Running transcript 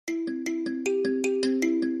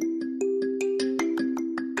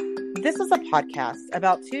This is a podcast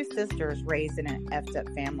about two sisters raised in an effed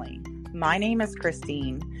up family. My name is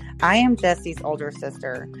Christine. I am Jesse's older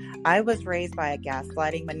sister. I was raised by a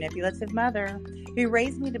gaslighting, manipulative mother who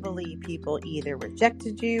raised me to believe people either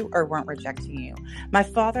rejected you or weren't rejecting you. My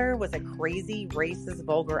father was a crazy, racist,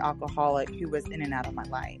 vulgar alcoholic who was in and out of my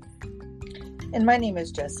life. And my name is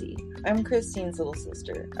Jessie. I'm Christine's little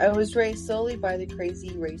sister. I was raised solely by the crazy,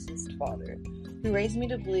 racist father who raised me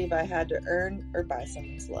to believe I had to earn or buy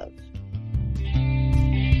someone's love.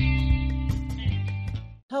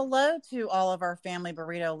 Hello to all of our family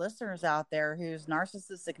burrito listeners out there whose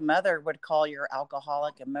narcissistic mother would call your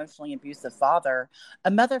alcoholic, emotionally abusive father a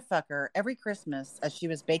motherfucker every Christmas as she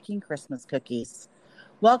was baking Christmas cookies.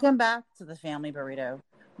 Welcome back to the family burrito.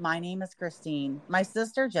 My name is Christine. My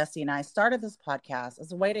sister Jessie and I started this podcast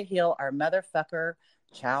as a way to heal our motherfucker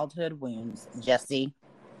childhood wounds. Jessie.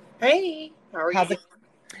 Hey, how are you?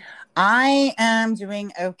 I am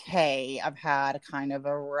doing okay. I've had kind of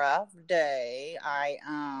a rough day.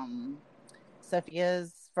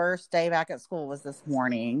 Sophia's first day back at school was this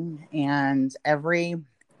morning, and every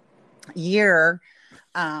year,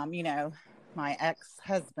 my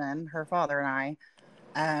ex-husband, her father, and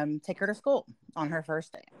I take her to school on her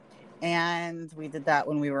first day. And we did that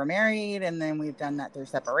when we were married, and then we've done that through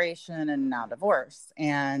separation and now divorce.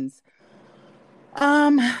 And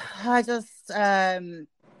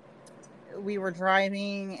we were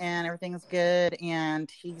driving and everything's good, and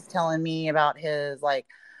he's telling me about his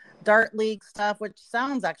dart league stuff, which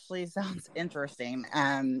sounds interesting.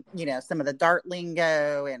 Some of the dart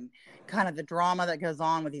lingo and kind of the drama that goes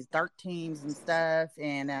on with these dart teams and stuff.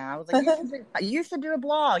 And I was like, you should do a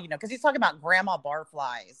blog, because he's talking about grandma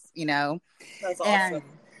barflies, That's awesome.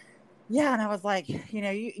 And I was like,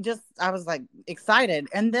 I was excited.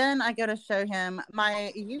 And then I go to show him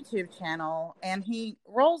my YouTube channel, and he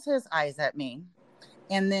rolls his eyes at me.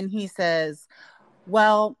 And then he says,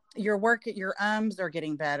 well, your ums are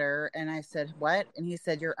getting better. And I said, what? And he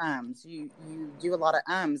said, your ums, you do a lot of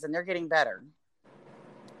ums and they're getting better.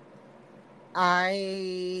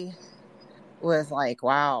 I was like,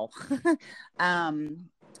 wow.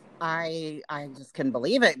 I just couldn't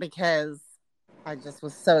believe it because I just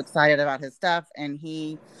was so excited about his stuff, and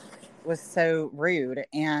he was so rude,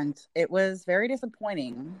 and it was very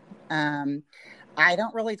disappointing. I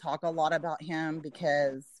don't really talk a lot about him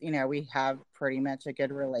because, we have pretty much a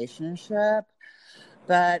good relationship.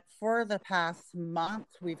 But for the past month,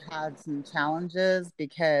 we've had some challenges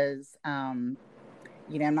because, I'm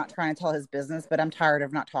not trying to tell his business, but I'm tired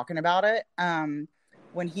of not talking about it.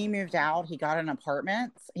 When he moved out, he got an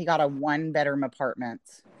apartment. He got a 1-bedroom apartment.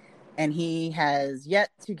 And he has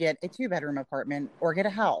yet to get a 2-bedroom apartment or get a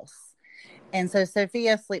house. And so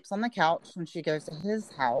Sophia sleeps on the couch when she goes to his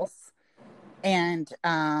house. And,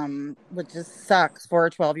 which just sucks for a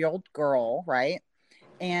 12-year-old girl, right?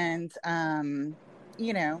 And,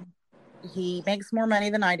 he makes more money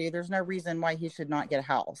than I do. There's no reason why he should not get a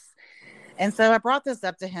house. And so I brought this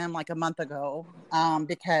up to him a month ago,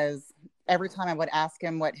 because every time I would ask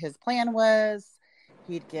him what his plan was,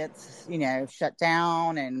 he'd get, shut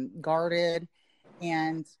down and guarded.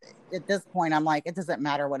 And at this point, I'm like, it doesn't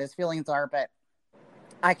matter what his feelings are, but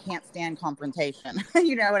I can't stand confrontation.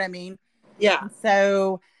 You know what I mean? Yeah. And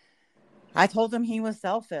so I told him he was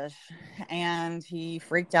selfish, and he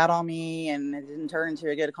freaked out on me, and it didn't turn into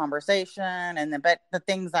a good conversation. But the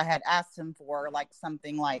things I had asked him for,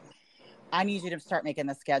 something like, I need you to start making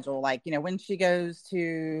the schedule. When she goes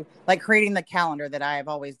to creating the calendar that I've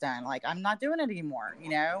always done, I'm not doing it anymore,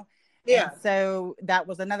 Yeah. And so that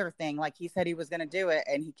was another thing. He said he was going to do it,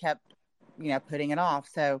 and he kept, putting it off.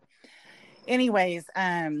 So anyways,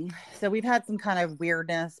 so we've had some kind of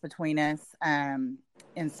weirdness between us. And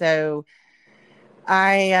so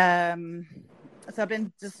I've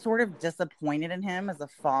been just sort of disappointed in him as a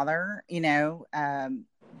father,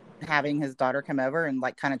 having his daughter come over and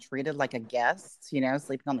kind of treated like a guest,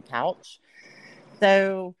 sleeping on the couch.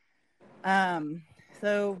 So, and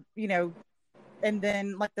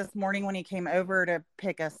then this morning when he came over to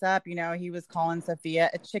pick us up, he was calling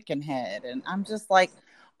Sophia a chicken head. And I'm just like,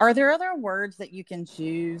 are there other words that you can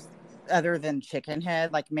choose other than chicken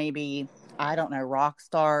head? Maybe, I don't know, rock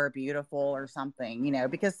star, beautiful or something,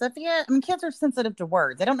 because Sophia, kids are sensitive to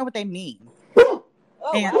words. They don't know what they mean. Oh,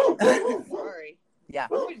 wow. Sorry. Yeah.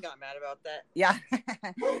 We got mad about that. Yeah.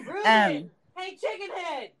 Hey, chicken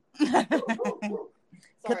head.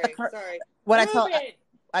 Sorry. What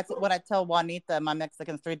I tell Juanita, my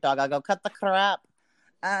Mexican street dog, I go, cut the crap.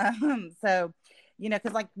 So,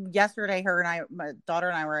 because yesterday, my daughter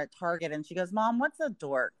and I were at Target, and she goes, Mom, what's a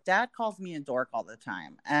dork? Dad calls me a dork all the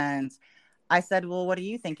time. And I said, well, what do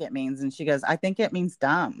you think it means? And she goes, I think it means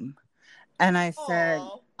dumb. And I said,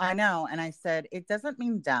 Aw. I know. And I said, it doesn't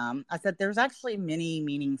mean dumb. I said, there's actually many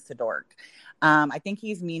meanings to dork. I think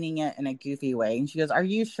he's meaning it in a goofy way. And she goes, are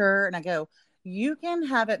you sure? And I go, you can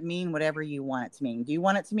have it mean whatever you want it to mean. Do you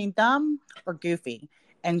want it to mean dumb or goofy?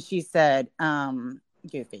 And she said,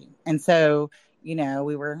 goofy. And so,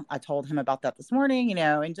 I told him about that this morning,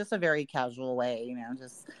 in just a very casual way,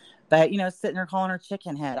 but, sitting there calling her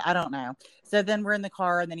chicken head. I don't know. So then we're in the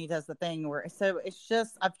car and then he does the thing so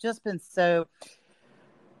I've just been so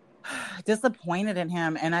disappointed in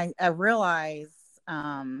him. And I realize,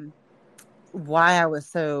 why I was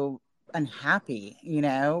so unhappy,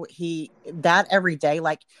 that every day,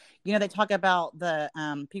 like, they talk about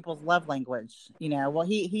the people's love language, well,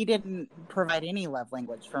 he didn't provide any love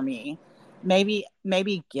language for me. Maybe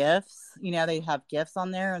gifts, they have gifts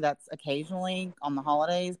on there. That's occasionally on the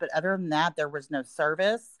holidays. But other than that, there was no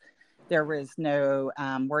service. There was no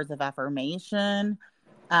words of affirmation.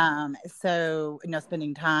 So,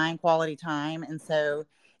 spending time, quality time. And so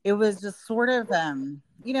it was just sort of, a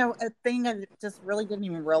thing I just really didn't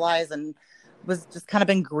even realize, and was just kind of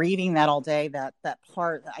been grieving that all day, that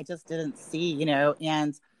part that I just didn't see,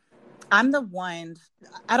 and I'm the one,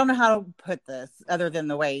 I don't know how to put this other than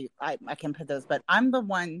the way I can put this, but I'm the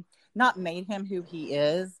one not made him who he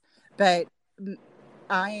is, but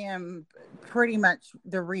I am pretty much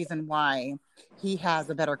the reason why he has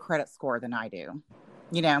a better credit score than I do.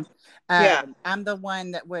 Yeah. I'm the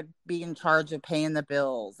one that would be in charge of paying the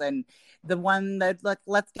bills, and the one that, like,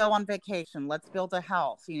 let's go on vacation, let's build a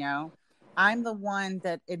house. I'm the one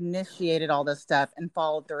that initiated all this stuff and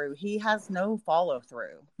followed through. He has no follow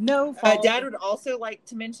through. Dad would also like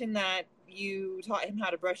to mention that you taught him how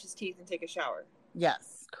to brush his teeth and take a shower.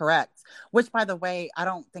 Yes, correct. Which, by the way, I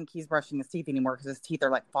don't think he's brushing his teeth anymore because his teeth are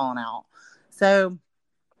like falling out. So,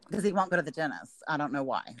 because he won't go to the dentist. I don't know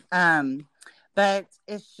why. But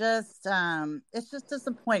it's just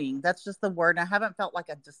disappointing. That's just the word. I haven't felt like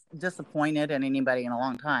I'm just disappointed in anybody in a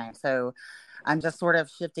long time. So I'm just sort of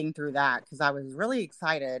shifting through that because I was really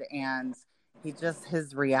excited, and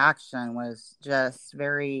his reaction was just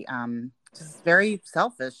very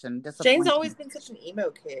selfish and disappointing. Shane's always been such an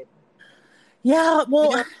emo kid. Yeah,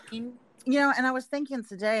 well, you know what I mean? And I was thinking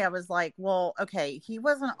today, I was like, well, okay, he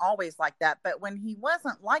wasn't always like that. But when he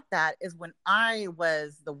wasn't like that is when I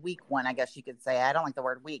was the weak one, I guess you could say. I don't like the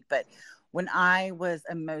word weak, but when I was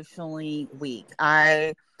emotionally weak,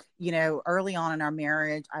 early on in our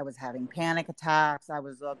marriage, I was having panic attacks. I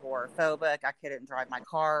was agoraphobic. I couldn't drive my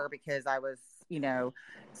car because I was,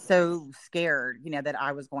 so scared, that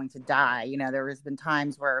I was going to die. There has been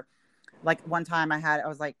times where, like, one time I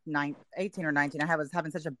was like 18 or 19. I was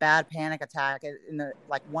having such a bad panic attack in the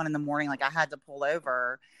 1 a.m. Like, I had to pull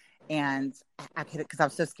over, and I could, because I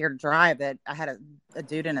was so scared to drive, that I had a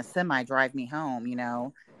dude in a semi drive me home,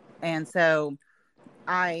 and so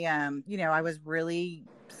I, I was really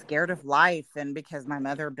scared of life, and because my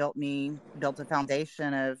mother built a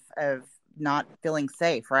foundation of not feeling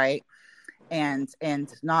safe, right, and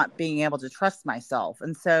not being able to trust myself,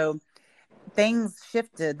 and so things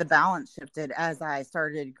shifted, the balance shifted as I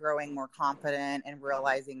started growing more confident and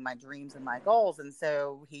realizing my dreams and my goals. And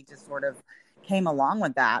so he just sort of came along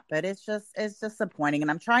with that. But it's disappointing. And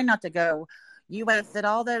I'm trying not to go, you wasted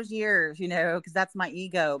all those years, because that's my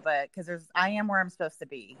ego. But because I am where I'm supposed to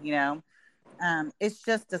be, it's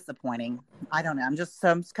just disappointing. I don't know. I'm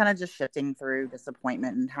kind of just shifting through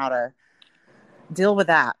disappointment and how to deal with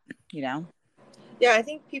that, Yeah, I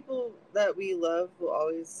think people that we love will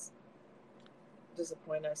always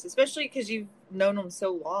disappoint us, especially because you've known him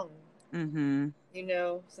so long. Mm-hmm.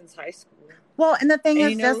 Since high school. Well, and the thing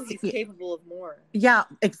is, Jesse, he's capable of more. Yeah,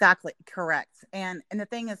 exactly, correct. And the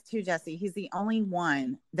thing is, too, Jesse, he's the only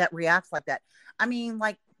one that reacts like that. I mean,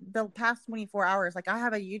 like, the past 24 hours, like, I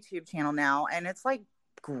have a YouTube channel now, and it's like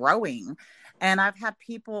growing, and I've had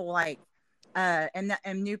people like and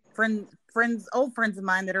new old friends of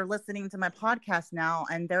mine that are listening to my podcast now,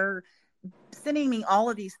 and they're sending me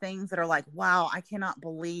all of these things that are like, wow, I cannot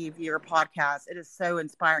believe your podcast. It is so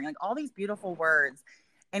inspiring. Like, all these beautiful words.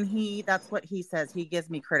 And that's what he says. He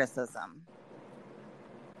gives me criticism.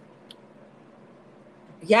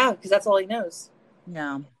 Yeah, because that's all he knows.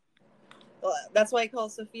 Yeah. Well, that's why he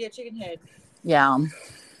calls Sophia Chickenhead. Yeah.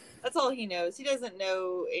 That's all he knows. He doesn't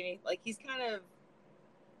know any, like, he's kind of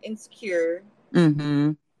insecure.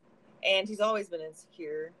 Mm-hmm. And he's always been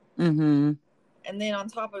insecure. Mm-hmm. And then on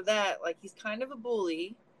top of that, like, he's kind of a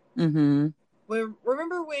bully. Mm-hmm.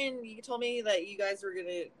 Remember when you told me that you guys were going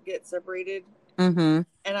to get separated? Mm-hmm.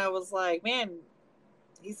 And I was like, man,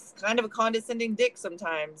 he's kind of a condescending dick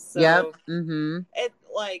sometimes. So yep. Mm-hmm. it,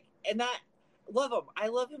 like, and that, love him. I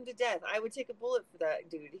love him to death. I would take a bullet for that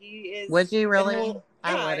dude. He is. Would you really?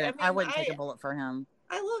 Yeah, I wouldn't take a bullet for him.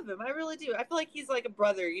 I love him. I really do. I feel like he's like a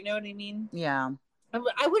brother. You know what I mean? Yeah.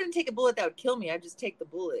 I wouldn't take a bullet that would kill me. I'd just take the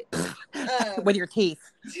bullet. With your teeth.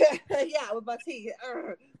 Yeah, with my teeth.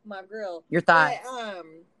 My grill. Your thighs.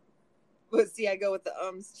 But see, I go with the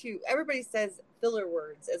ums too. Everybody says filler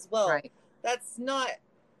words as well. Right. That's not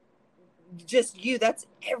just you. That's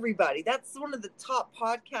everybody. That's one of the top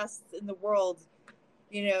podcasts in the world.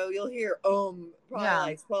 You know, you'll hear probably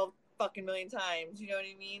like 12 fucking million times. You know what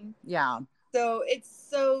I mean? Yeah. So it's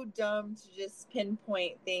so dumb to just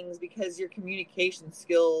pinpoint things because your communication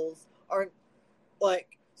skills aren't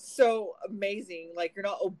like so amazing. Like you're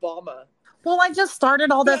not Obama. Well, I just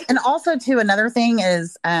started all this. And also too, another thing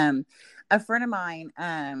is a friend of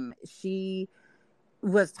mine, she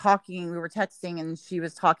was talking, we were texting, and she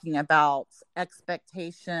was talking about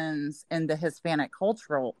expectations in the Hispanic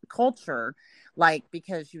culture, like,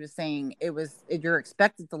 because she was saying you're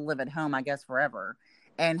expected to live at home, I guess, forever.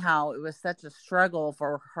 And how it was such a struggle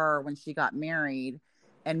for her when she got married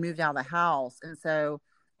and moved out of the house. And so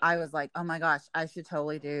I was like, oh my gosh, I should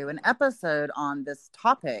totally do an episode on this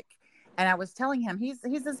topic. And I was telling him he's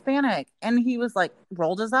Hispanic, and he was like,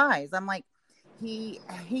 rolled his eyes. I'm like, he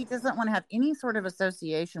doesn't want to have any sort of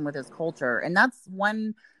association with his culture. And that's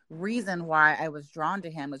one reason why I was drawn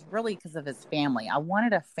to him, was really because of his family. I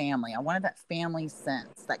wanted a family. I wanted that family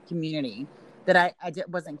sense, that community that I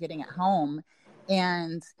wasn't getting at home.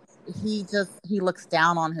 And he looks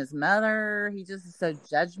down on his mother. He just is so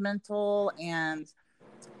judgmental. And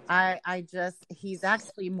he's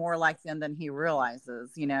actually more like them than he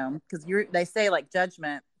realizes, you know, because they say like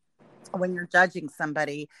judgment, when you're judging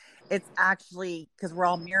somebody, it's actually because we're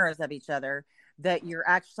all mirrors of each other, that you're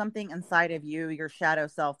actually something inside of you, your shadow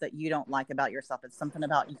self, that you don't like about yourself. It's something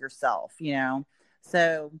about yourself, you know?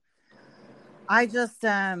 So I just,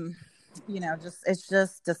 it's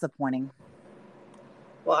just disappointing.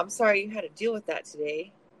 Well, I'm sorry you had to deal with that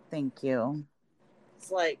today. Thank you.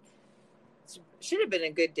 It's like, should have been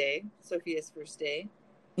a good day, Sophia's first day.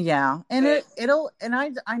 Yeah. And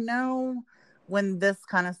I know when this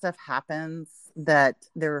kind of stuff happens that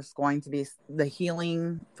there's going to be the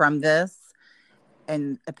healing from this,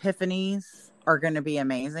 and epiphanies are going to be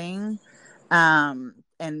amazing.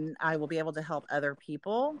 And I will be able to help other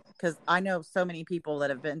people, because I know so many people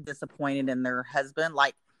that have been disappointed in their husband.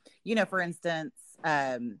 Like, you know, for instance,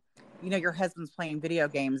 your husband's playing video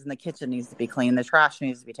games and the kitchen needs to be clean, the trash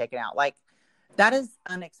needs to be taken out. Like, that is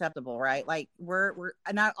unacceptable, right? Like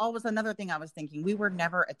and always another thing I was thinking, we were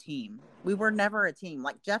never a team.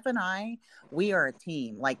 Like Jeff and I, we are a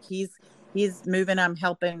team. Like he's moving, I'm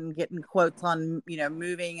helping, getting quotes on,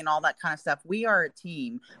 moving and all that kind of stuff. We are a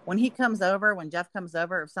team. When Jeff comes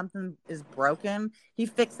over, if something is broken, he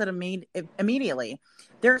fixes it immediately.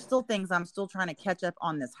 There are still things I'm still trying to catch up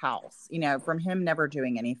on this house, from him never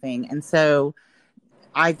doing anything. And so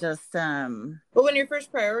I just but when your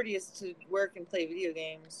first priority is to work and play video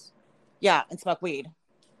games, and smoke weed,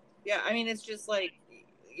 I mean, it's just like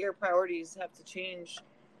your priorities have to change.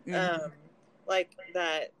 Like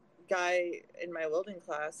that guy in my welding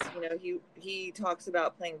class, he talks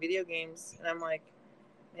about playing video games, and I'm like,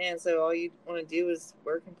 man, so all you want to do is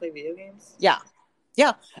work and play video games? Yeah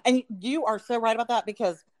And you are so right about that,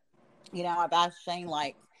 because I've asked Shane,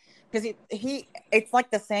 like, because it's like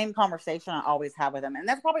the same conversation I always have with him. And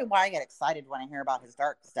that's probably why I get excited when I hear about his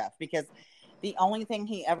dark stuff, because the only thing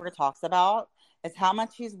he ever talks about is how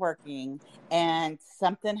much he's working, and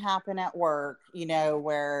something happened at work,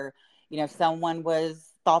 where, someone was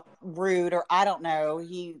thought rude, or I don't know.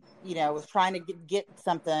 He, was trying to get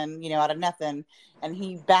something, out of nothing, and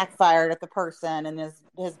he backfired at the person, and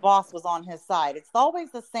his boss was on his side. It's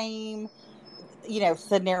always the same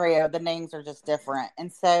scenario. The names are just different.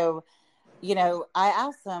 And so, I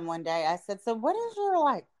asked him one day, I said, so what is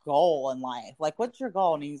your goal in life? Like, what's your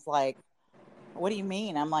goal? And he's like, what do you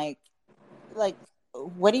mean? I'm like,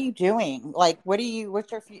 what are you doing? Like, what's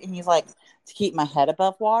your, and he's like, to keep my head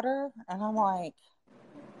above water. And I'm like,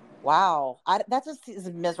 wow, that just is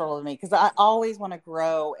miserable to me, because I always want to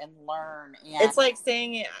grow and learn. And it's like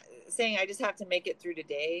saying I just have to make it through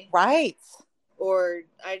today. Right. Or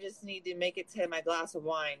I just need to make it to my glass of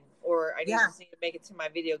wine, or I just need to make it to my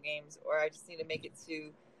video games, or I just need to make it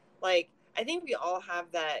to, I think we all have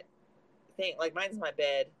that thing. Like, mine's my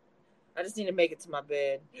bed. I just need to make it to my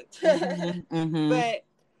bed. Mm-hmm. But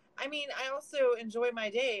I mean, I also enjoy my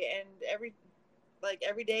day, and every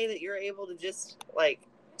day that you're able to just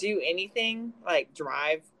do anything, like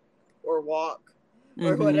drive or walk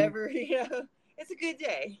or whatever, it's a good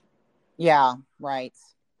day. Yeah, right.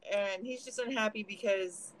 and he's just unhappy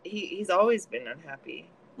because he's always been unhappy.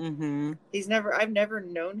 Mm-hmm. I've never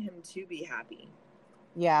known him to be happy.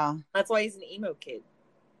 Yeah. That's why he's an emo kid.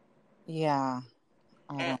 Yeah.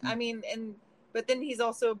 And I mean, but then he's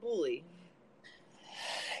also a bully.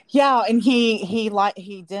 Yeah, and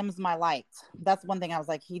he dims my light. That's one thing I was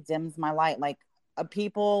like, he dims my light. Like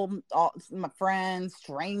people, all my friends,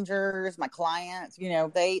 strangers, my clients,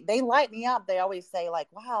 they light me up. They always say like,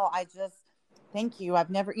 "Wow, I just thank you. I've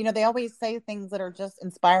never, they always say things that are just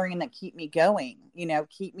inspiring and that keep me going.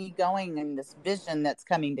 Keep me going in this vision that's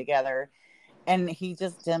coming together." And he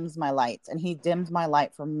just dims my lights, and he dimmed my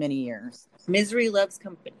light for many years. Misery loves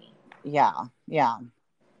company. Yeah, yeah.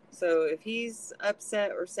 So if he's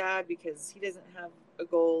upset or sad because he doesn't have a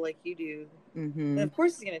goal like you do, then of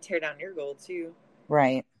course he's going to tear down your goal too.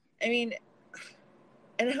 Right. I mean,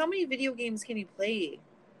 and how many video games can he play?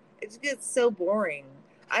 It gets so boring.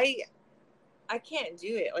 I can't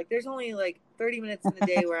do it. Like there's only like 30 minutes in the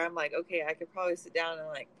day where I'm like, okay, I could probably sit down and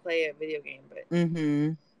like play a video game, but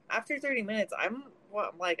after 30 minutes, I'm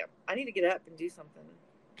like, I need to get up and do something.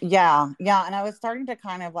 Yeah. And I was starting to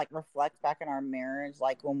kind of like reflect back in our marriage,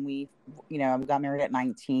 like when we got married at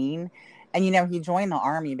 19, and he joined the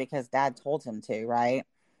army because dad told him to, right?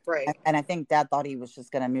 Right. And I think dad thought he was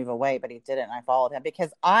just going to move away, but he didn't. And I followed him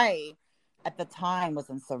because I at the time was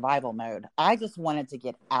in survival mode. I just wanted to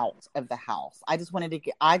get out of the house. I just wanted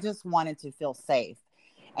to feel safe.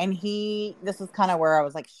 And this is kind of where I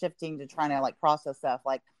was like shifting to trying to like process stuff.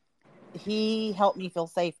 Like he helped me feel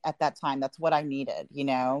safe at that time. That's what I needed,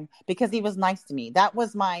 because he was nice to me. That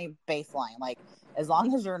was my baseline. Like, as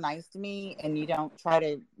long as you're nice to me and you don't try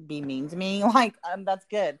to be mean to me, like, that's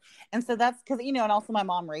good. And so that's because, and also my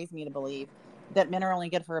mom raised me to believe that men are only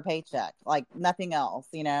good for a paycheck, like nothing else,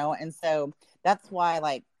 and so that's why,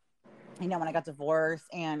 like, when I got divorced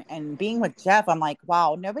and being with Jeff, I'm like,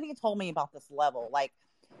 wow, nobody told me about this level. Like,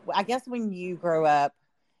 I guess when you grow up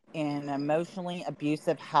in an emotionally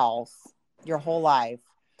abusive house your whole life,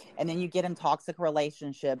 and then you get in toxic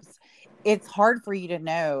relationships, it's hard for you to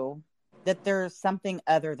know that there's something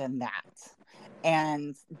other than that.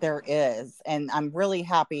 And there is. And I'm really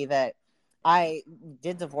happy that I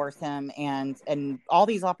did divorce him, and all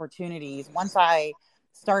these opportunities, once I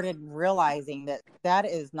started realizing that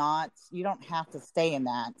is not, you don't have to stay in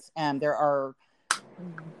that. And there are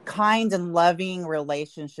kind and loving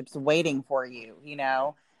relationships waiting for you,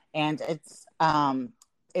 and it's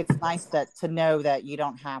nice to know that you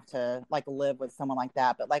don't have to like live with someone like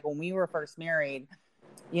that. But like when we were first married,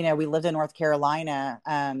 we lived in North Carolina.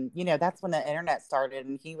 That's when the internet started,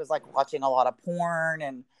 and he was like watching a lot of porn,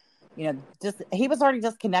 and just he was already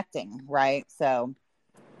disconnecting, right? So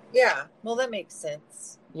yeah, well, that makes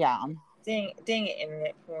sense. Yeah. Dang it,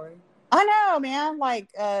 internet porn. I know, man. Like,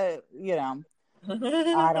 I don't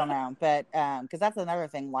know, but because that's another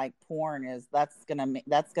thing. Like, porn that's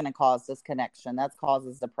gonna cause disconnection. That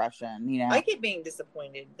causes depression. I get being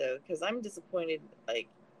disappointed though, because I'm disappointed like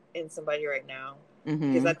in somebody right now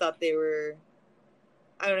Mm-hmm. because I thought they were.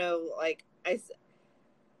 I don't know, like I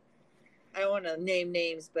don't want to name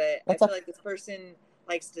names, but I feel like this person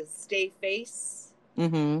likes to stay face,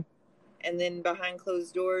 and then behind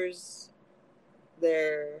closed doors,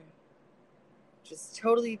 they're just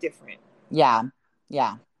totally different. Yeah.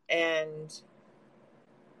 And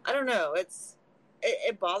I don't know.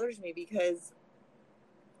 It bothers me because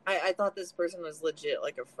I thought this person was legit,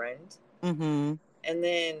 like a friend. Mm-hmm. And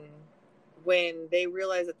then when they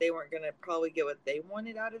realized that they weren't going to probably get what they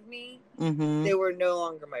wanted out of me, they were no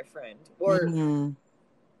longer my friend. Or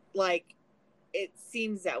like, it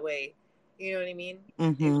seems that way. You know what I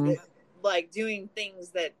mean? Like doing things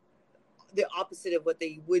that the opposite of what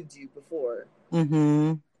they would do before.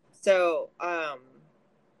 So,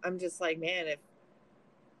 I'm just like, man,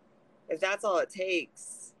 if that's all it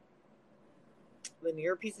takes, then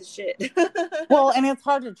you're a piece of shit. Well, and it's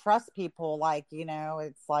hard to trust people. Like,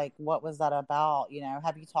 it's like, what was that about?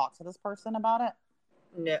 Have you talked to this person about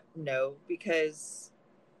it? No, because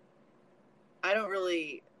I don't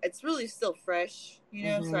really, it's really still fresh, so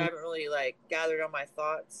I haven't really like gathered all my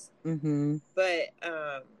thoughts. But,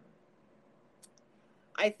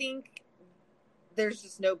 I think there's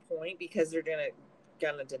just no point because they're gonna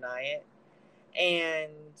deny it.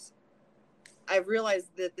 And I've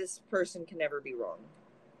realized that this person can never be wrong.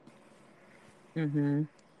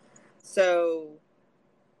 So,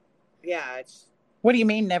 yeah. What do you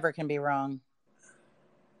mean never can be wrong?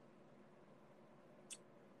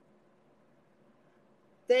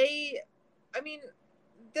 They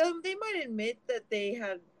might admit that they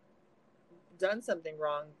had done something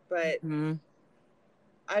wrong, but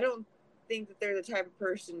I don't think that they're the type of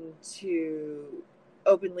person to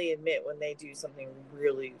openly admit when they do something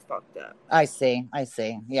really fucked up. I see.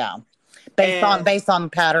 Yeah. And Based on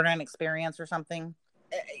pattern and experience or something.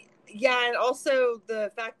 Yeah, and also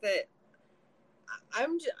the fact that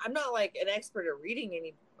I'm not like an expert at reading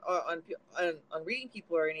any on reading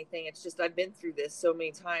people or anything. It's just I've been through this so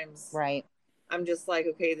many times. Right. I'm just like,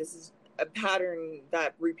 okay, this is a pattern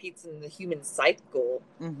that repeats in the human cycle.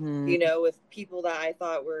 Mm-hmm. You know, with people that I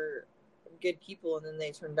thought were good people, and then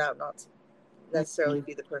they turned out not to necessarily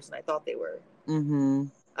be the person I thought they were. Mm-hmm.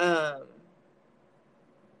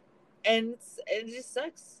 And it just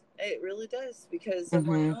sucks. It really does, because I'm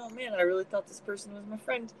like, oh man, I really thought this person was my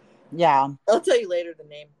friend. Yeah. I'll tell you later the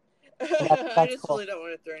name. I just cool. really don't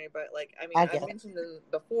want to throw anybody. Like, I mean, I've mentioned them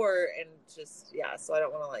before, and just so I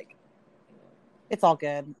don't want to like. It's all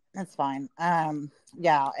good. It's fine.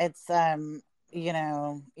 Yeah, it's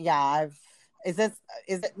is it,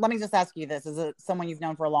 let me just ask you this. Is it someone you've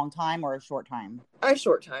known for a long time or a short time? A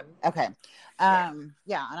short time. Okay.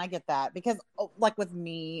 Yeah, and I get that, because like with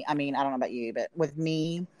me, I mean, I don't know about you, but with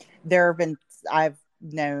me, I've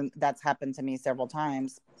known that's happened to me several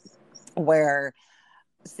times where,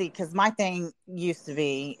 because my thing used to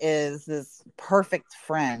be is this perfect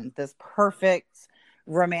friend, this perfect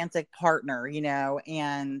romantic partner,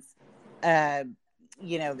 and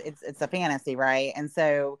it's a fantasy, right? And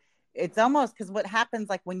so it's almost, because what happens,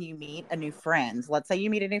 like when you meet a new friend, let's say you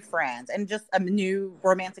meet a new friend and just a new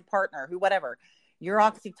romantic partner, whatever, your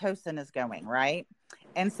oxytocin is going, right?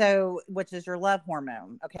 And so, which is your love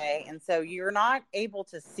hormone, okay? And so you're not able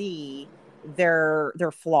to see their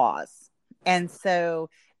flaws. And so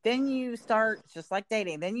then you start, just like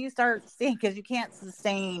dating, then you start seeing, because you can't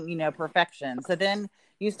sustain, perfection. So then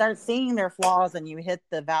you start seeing their flaws, and you hit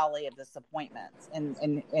the valley of disappointments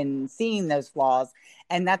and seeing those flaws.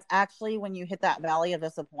 And that's actually when you hit that valley of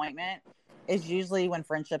disappointment is usually when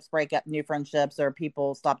friendships break up, new friendships, or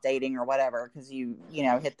people stop dating or whatever, because you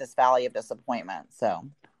hit this valley of disappointment. So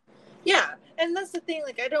yeah, and that's the thing,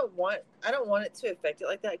 like I don't want it to affect it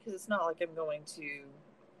like that, because it's not like I'm going to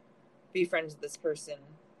be friends with this person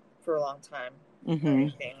for a long time or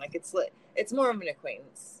anything. Like it's more of an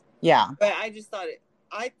acquaintance. Yeah. But I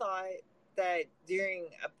thought that during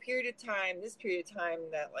this period of time,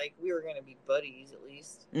 that like we were gonna be buddies at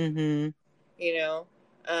least. Mm-hmm.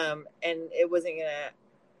 And it wasn't gonna,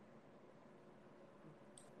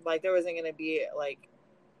 like, there wasn't gonna be like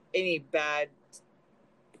any bad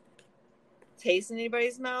taste in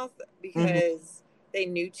anybody's mouth, because they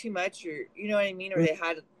knew too much, or you know what I mean, or they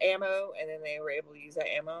had ammo and then they were able to use that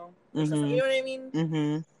ammo or something. You know what I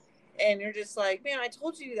mean? And you're just like, man, I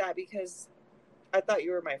told you that because I thought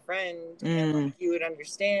you were my friend and like you would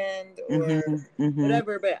understand or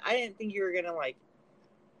whatever, but I didn't think you were gonna like,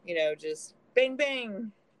 just bang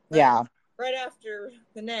bang. Right after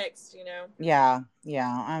the next, Yeah.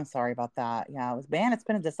 I'm sorry about that. Yeah, it's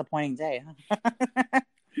been a disappointing day.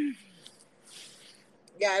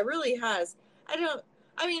 Yeah, it really has. I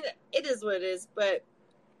mean, it is what it is, but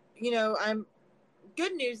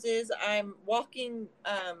good news is I'm walking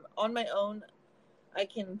on my own. I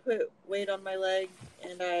can put weight on my leg,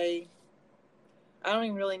 and I don't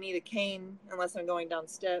even really need a cane unless I'm going down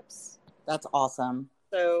steps. That's awesome.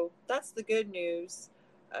 So that's the good news.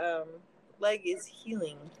 Leg is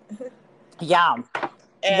healing. Yeah.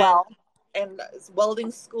 And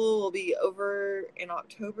welding school will be over in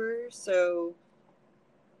October, so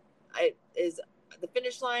the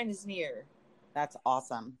finish line is near. That's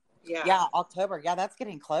awesome. Yeah, October. Yeah, that's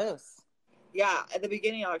getting close. Yeah, at the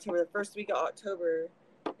beginning of October, the first week of October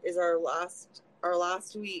is our last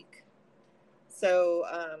week. So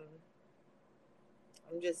I'm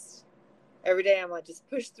just every day I'm like, just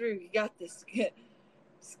push through. You got this.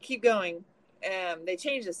 Just keep going. They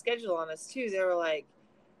changed the schedule on us too. They were like,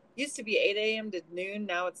 used to be 8 a.m. to noon.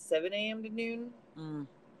 Now it's 7 a.m. to noon.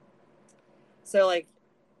 So like,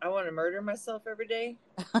 I want to murder myself every day.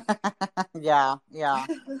 Yeah.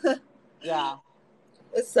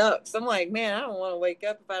 It sucks. I'm like, man, I don't want to wake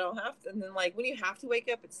up if I don't have to. And then like when you have to wake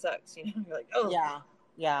up, it sucks. You're like, oh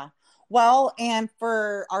yeah. Well, and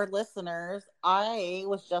for our listeners, I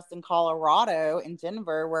was just in Colorado, in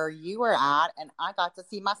Denver, where you were at, and I got to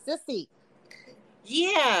see my sissy.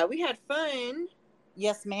 Yeah, we had fun.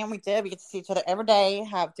 Yes, ma'am, we did. We get to see each other every day,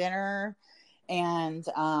 have dinner. And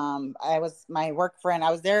my work friend,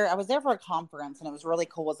 I was there for a conference, and it was really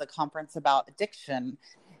cool. It was a conference about addiction.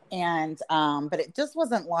 And but it just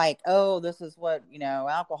wasn't like, oh, this is what,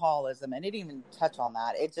 alcoholism, and it didn't even touch on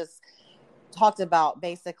that. It just talked about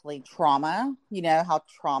basically trauma, how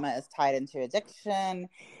trauma is tied into addiction.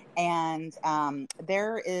 And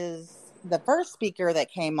there is the first speaker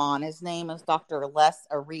that came on, his name is Dr. Les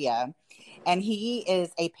Aria, and he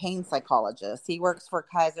is a pain psychologist. He works for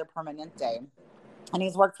Kaiser Permanente, and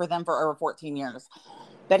he's worked for them for over 14 years.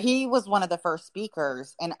 But he was one of the first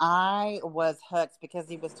speakers, and I was hooked because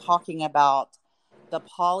he was talking about the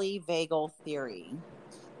polyvagal theory.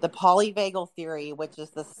 The polyvagal theory, which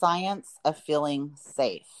is the science of feeling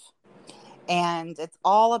safe. And it's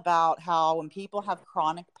all about how when people have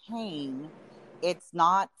chronic pain, it's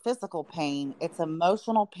not physical pain, it's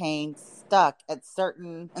emotional pain stuck at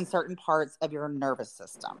certain parts of your nervous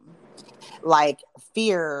system. Like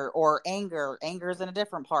fear or anger. Anger is in a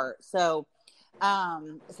different part. So I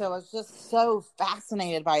was just so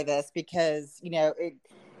fascinated by this because,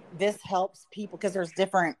 this helps people because there's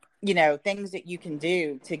different, things that you can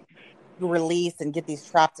do to release and get these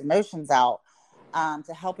trapped emotions out,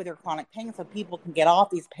 to help with your chronic pain so people can get off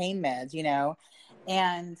these pain meds.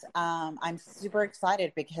 And I'm super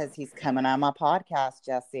excited because he's coming on my podcast,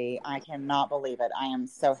 Jesse. I cannot believe it. I am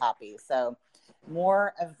so happy. So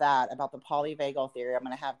more of that about the polyvagal theory. I'm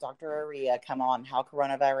going to have Dr. Aria come on How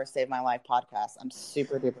Coronavirus Saved My Life podcast. I'm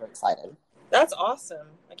super duper excited. That's awesome.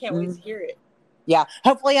 I can't wait to hear it. Yeah.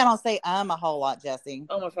 Hopefully I don't say a whole lot, Jesse.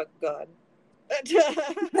 Oh my fucking God.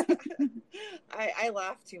 I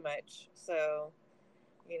laugh too much. So,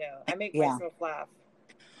 I make myself laugh.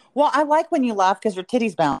 Well, I like when you laugh because your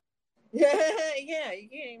titties bounce. Yeah, you can't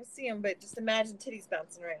even see them, but just imagine titties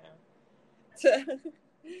bouncing right now.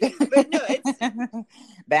 But no, it's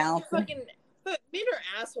bouncing. But men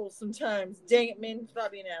are assholes sometimes. Dang it, men,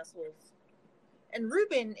 stop being assholes. And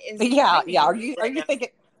Ruben is yeah. Are you thinking?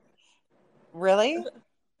 Really?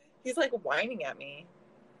 He's like whining at me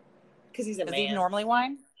because he's a man. Does he normally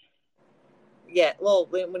whine? Yeah, well,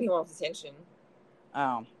 when he wants attention.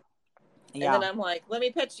 Oh, yeah. And then I'm like, let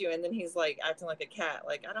me pet you, and then he's like acting like a cat.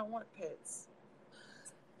 Like, I don't want pets.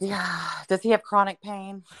 Yeah. Does he have chronic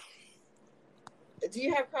pain? Do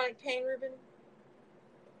you have chronic pain, Ruben?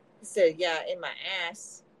 He said, yeah, in my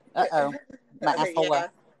ass. Uh-oh. My asshole.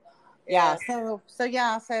 Yeah.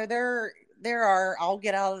 So there are, I'll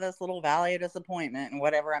get out of this little valley of disappointment and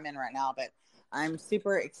whatever I'm in right now, but I'm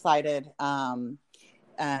super excited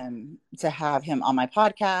to have him on my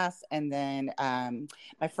podcast. And then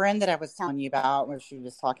my friend that I was telling you about, where she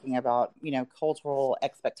was talking about, cultural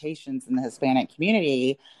expectations in the Hispanic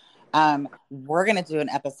community, we're going to do an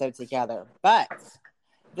episode together. But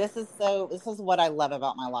this is what I love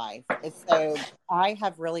about my life. So I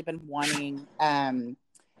have really been wanting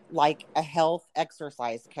like a health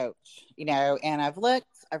exercise coach, and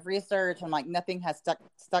I've researched, and like nothing has stuck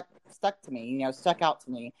to me, stuck out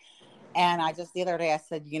to me. And I just the other day I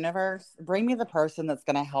said, universe, bring me the person that's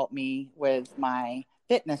going to help me with my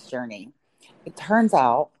fitness journey. It turns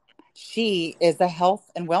out she is a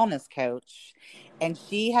health and wellness coach. And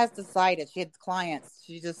she had clients.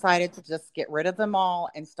 She decided to just get rid of them all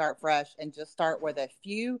and start fresh and just start with a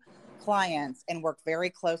few clients and work very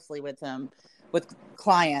closely with them, with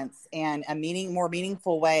clients, and more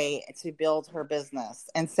meaningful way to build her business.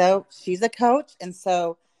 And so she's a coach. And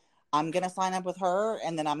so I'm going to sign up with her,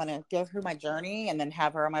 and then I'm going to go through my journey and then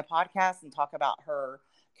have her on my podcast and talk about her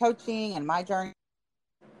coaching and my journey.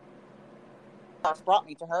 That's brought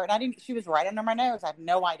me to her. And she was right under my nose. I have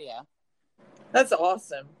no idea. That's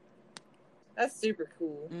awesome. That's super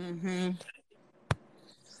cool. Mm-hmm.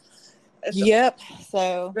 Yep.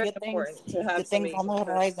 So good things on the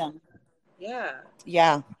horizon. Yeah.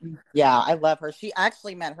 Yeah. Yeah. I love her. She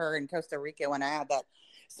actually met her in Costa Rica when I had that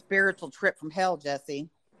spiritual trip from hell, Jesse.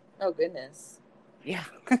 Oh, goodness. Yeah.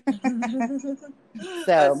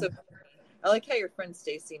 So I like how your friend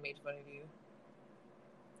Stacy made fun of you.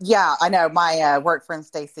 Yeah, I know. My work friend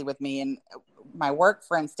Stacy with me, and my work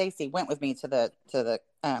friend Stacy went with me to the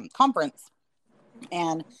conference,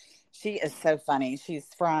 and she is so funny. She's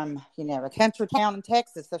from a country town in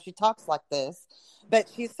Texas, so she talks like this, but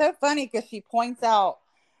she's so funny because she points out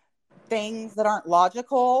things that aren't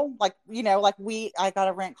logical. Like I got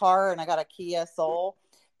a rent car and I got a Kia Soul,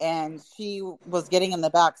 and she was getting in the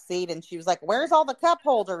back seat, and she was like, "Where's all the cup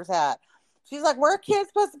holders at?" She's like, "Where are kids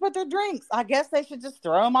supposed to put their drinks? I guess they should just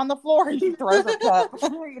throw them on the floor." And she throws her cup.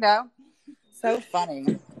 So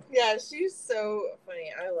funny. Yeah, she's so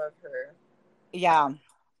funny. I love her. Yeah.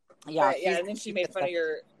 And then she made fun of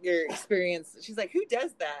your experience. She's like, "Who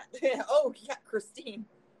does that?" Oh, yeah, Christine.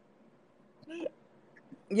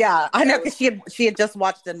 Yeah, I know, because she had just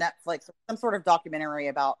watched a Netflix, some sort of documentary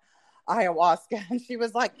about ayahuasca, and she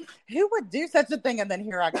was like, "Who would do such a thing?" And then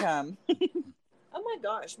here I come. Oh my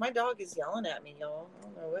gosh, my dog is yelling at me, y'all. I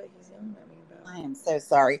don't know what he's yelling at me about. I'm so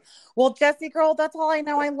sorry. Well, Jessie, girl, that's all I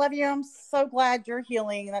know. I love you. I'm so glad you're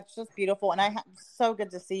healing. That's just beautiful. And so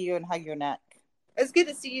good to see you and hug your neck. It's good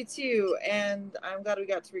to see you too. And I'm glad we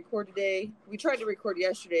got to record today. We tried to record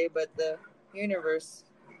yesterday, but the universe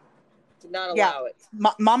did not allow it.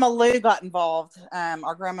 Mama Lou got involved.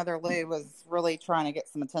 Our grandmother Lou was really trying to get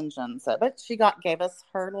some attention. But she gave us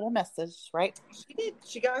her little message, right? She did.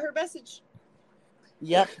 She got her message.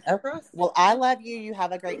 Yep. Okay. Well, I love you. You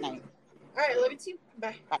have a great night. All right. I love you too.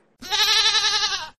 Bye. Bye.